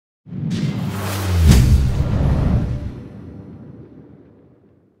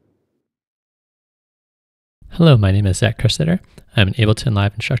Hello, my name is Zaak Kerstetter. I'm an Ableton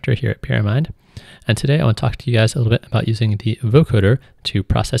Live instructor here at Pyramind, and today I want to talk to you guys a little bit about using the Vocoder to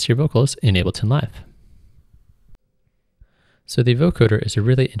process your vocals in Ableton Live. So the Vocoder is a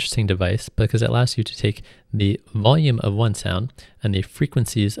really interesting device because it allows you to take the volume of one sound and the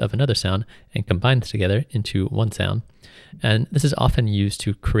frequencies of another sound and combine them together into one sound. And this is often used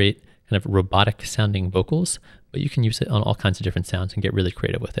to create kind of robotic sounding vocals, but you can use it on all kinds of different sounds and get really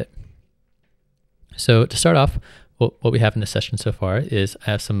creative with it. So to start off, what we have in this session so far is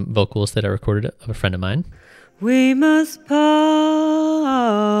I have some vocals that I recorded of a friend of mine. We must part,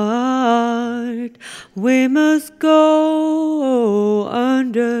 we must go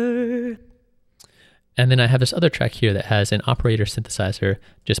under. And then I have this other track here that has an operator synthesizer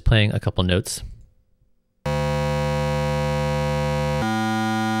just playing a couple notes.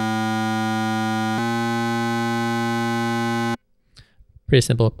 Pretty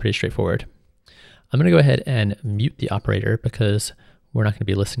simple, pretty straightforward. I'm going to go ahead and mute the operator because we're not going to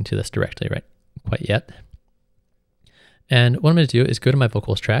be listening to this directly quite yet. And what I'm going to do is go to my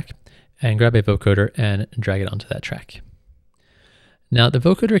vocals track and grab a vocoder and drag it onto that track. Now the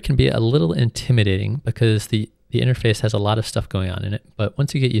vocoder can be a little intimidating because the interface has a lot of stuff going on in it, but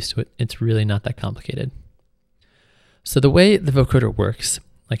once you get used to it, it's really not that complicated. So the way the vocoder works,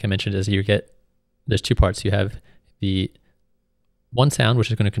 like I mentioned, is there's two parts. You have the one sound, which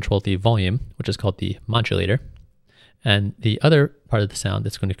is going to control the volume, which is called the modulator, and the other part of the sound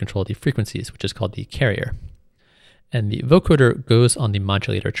that's going to control the frequencies, which is called the carrier. And the vocoder goes on the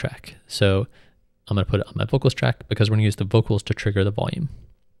modulator track. So I'm going to put it on my vocals track because we're going to use the vocals to trigger the volume.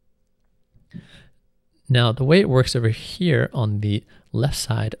 Now, the way it works over here on the left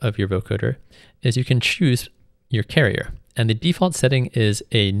side of your vocoder is you can choose your carrier. And the default setting is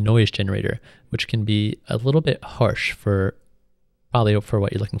a noise generator, which can be a little bit harsh probably for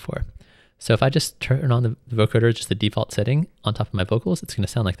what you're looking for. So if I just turn on the vocoder, just the default setting on top of my vocals, it's going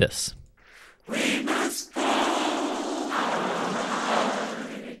to sound like this. We must go.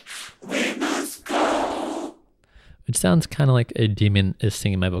 Which sounds kind of like a demon is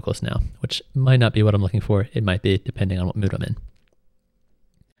singing my vocals now, which might not be what I'm looking for. It might be, depending on what mood I'm in.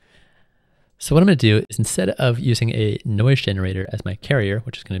 So what I'm going to do is, instead of using a noise generator as my carrier,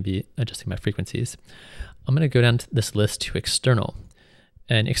 which is going to be adjusting my frequencies, I'm going to go down to this list to external.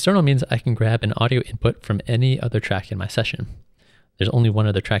 And external means I can grab an audio input from any other track in my session. There's only one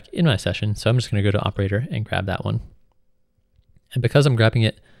other track in my session, so I'm just going to go to operator and grab that one. And because I'm grabbing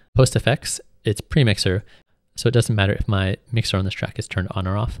it post effects, it's pre-mixer, so it doesn't matter if my mixer on this track is turned on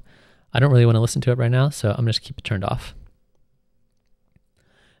or off. I don't really want to listen to it right now, so I'm going to just keep it turned off.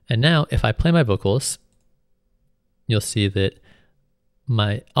 And now if I play my vocals, you'll see that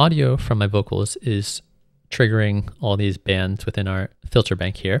my audio from my vocals is triggering all these bands within our filter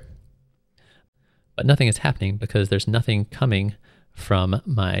bank here. But nothing is happening because there's nothing coming from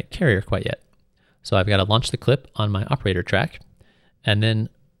my carrier quite yet. So I've got to launch the clip on my operator track, and then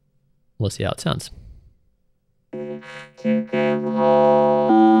we'll see how it sounds. To come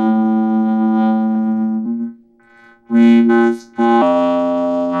home, we must part,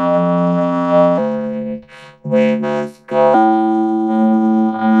 we must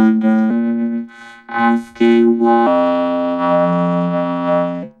go under, asking why.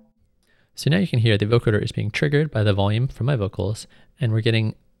 So now you can hear the vocoder is being triggered by the volume from my vocals, and we're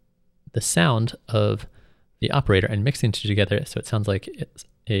getting the sound of the operator and mixing the two together so it sounds like it's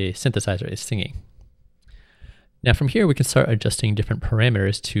a synthesizer is singing. Now from here we can start adjusting different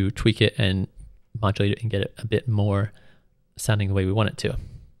parameters to tweak it and modulate it and get it a bit more sounding the way we want it to.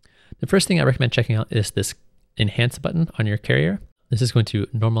 The first thing I recommend checking out is this enhance button on your carrier. This is going to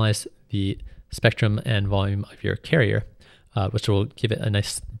normalize the spectrum and volume of your carrier, which will give it a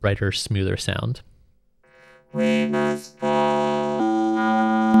nice, brighter, smoother sound. We must part,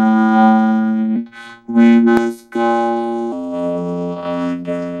 we must go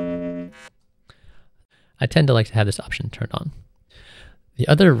under. I tend to like to have this option turned on. The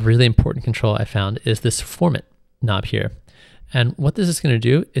other really important control I found is this format knob here. And what this is going to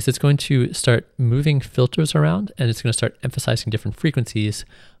do is it's going to start moving filters around, and it's going to start emphasizing different frequencies,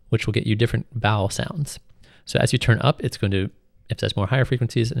 which will get you different vowel sounds. So as you turn up, it's going to emphasize more higher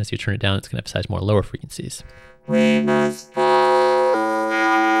frequencies, and as you turn it down, it's going to emphasize more lower frequencies. We must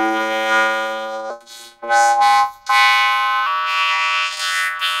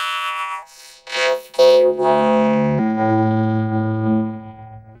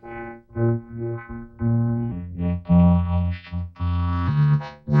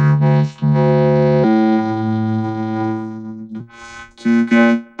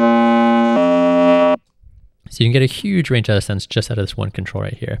So you can get a huge range out of sounds just out of this one control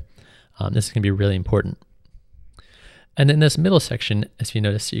right here. This is going to be really important. And in this middle section, as you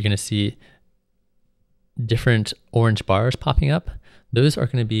notice, you're going to see different orange bars popping up. Those are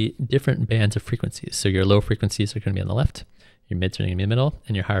going to be different bands of frequencies. So your low frequencies are going to be on the left, your mids are going to be in the middle,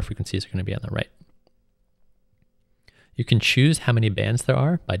 and your higher frequencies are going to be on the right. You can choose how many bands there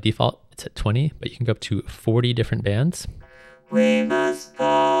are. By default, it's at 20, but you can go up to 40 different bands. We must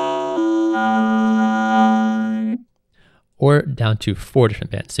fly. Or down to 4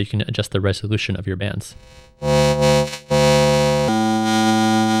 different bands, so you can adjust the resolution of your bands.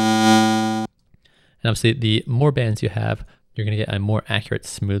 And obviously, the more bands you have, you're going to get a more accurate,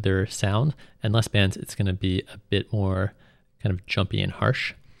 smoother sound, and less bands, it's going to be a bit more kind of jumpy and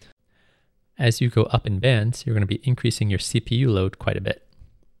harsh. As you go up in bands, you're going to be increasing your CPU load quite a bit.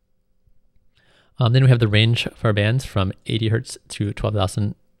 Then we have the range of our bands from 80 Hertz to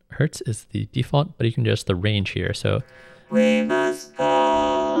 12,000 Hertz is the default, but you can adjust the range here. So we must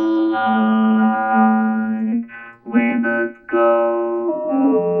fly. We must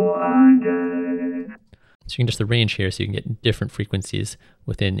go under. So you can adjust the range here so you can get different frequencies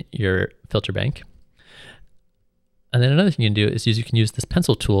within your filter bank. And then another thing you can do is you can use this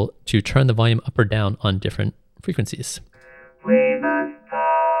pencil tool to turn the volume up or down on different frequencies. We must fly.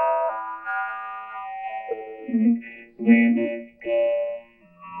 We must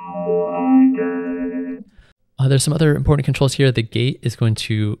go under. There's some other important controls here. The gate is going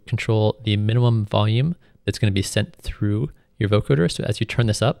to control the minimum volume that's going to be sent through your vocoder. So as you turn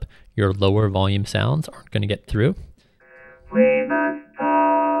this up, your lower volume sounds aren't going to get through. We must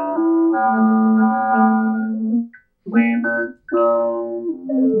fly. We must go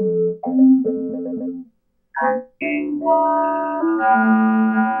asking why.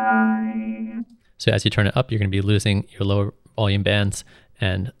 So as you turn it up, you're going to be losing your lower volume bands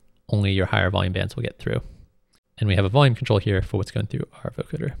and only your higher volume bands will get through. And we have a volume control here for what's going through our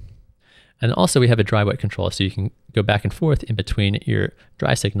vocoder. And also we have a dry wet control, so you can go back and forth in between your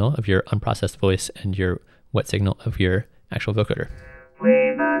dry signal of your unprocessed voice and your wet signal of your actual vocoder.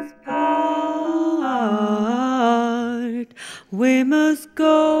 We must part. We must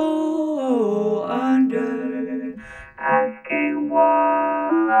go under. Asking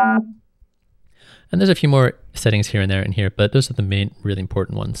why. And there's a few more settings here and there in here, but those are the main really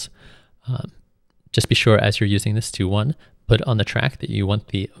important ones. Just be sure as you're using this to, one, put on the track that you want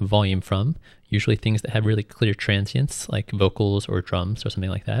the volume from, usually things that have really clear transients like vocals or drums or something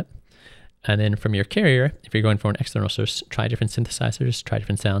like that. And then from your carrier, if you're going for an external source, try different synthesizers, try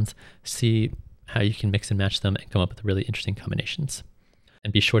different sounds, see how you can mix and match them and come up with really interesting combinations.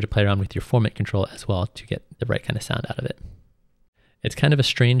 And be sure to play around with your format control as well to get the right kind of sound out of it. It's kind of a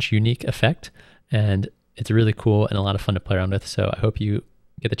strange, unique effect, and it's really cool and a lot of fun to play around with. So I hope you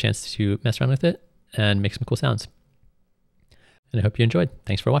get the chance to mess around with it and make some cool sounds. And I hope you enjoyed.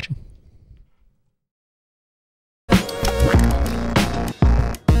 Thanks for watching.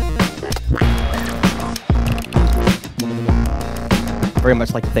 Very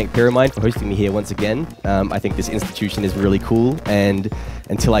much like to thank Pyramind for hosting me here once again. I think this institution is really cool, and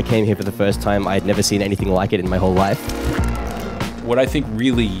until I came here for the first time, I had never seen anything like it in my whole life. What I think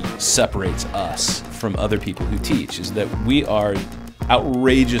really separates us from other people who teach is that we are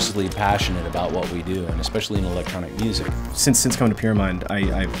outrageously passionate about what we do, and especially in electronic music. Since coming to Pyramind,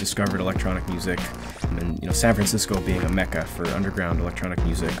 I've discovered electronic music, and San Francisco being a mecca for underground electronic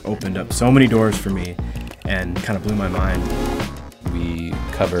music opened up so many doors for me and kind of blew my mind. We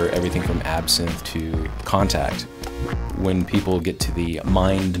cover everything from absinthe to contact. When people get to the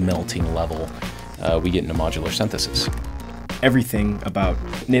mind-melting level, we get into modular synthesis. Everything about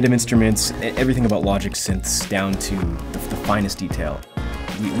native instruments, everything about Logic synths down to the finest detail.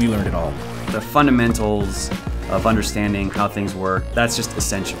 We learned it all. The fundamentals of understanding how things work, that's just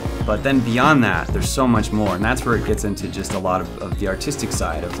essential. But then beyond that, there's so much more, and that's where it gets into just a lot of the artistic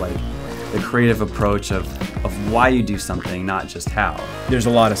side of like the creative approach of why you do something, not just how. There's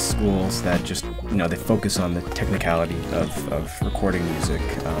a lot of schools that just, they focus on the technicality of recording music,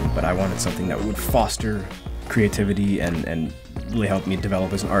 but I wanted something that would foster creativity and really help me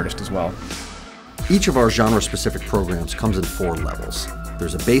develop as an artist as well. Each of our genre-specific programs comes in 4 levels.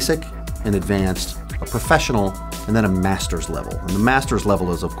 There's a basic, an advanced, a professional, and then a master's level. And the master's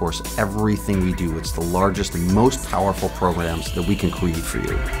level is, of course, everything we do. It's the largest and most powerful programs that we can create for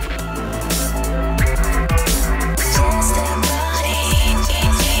you.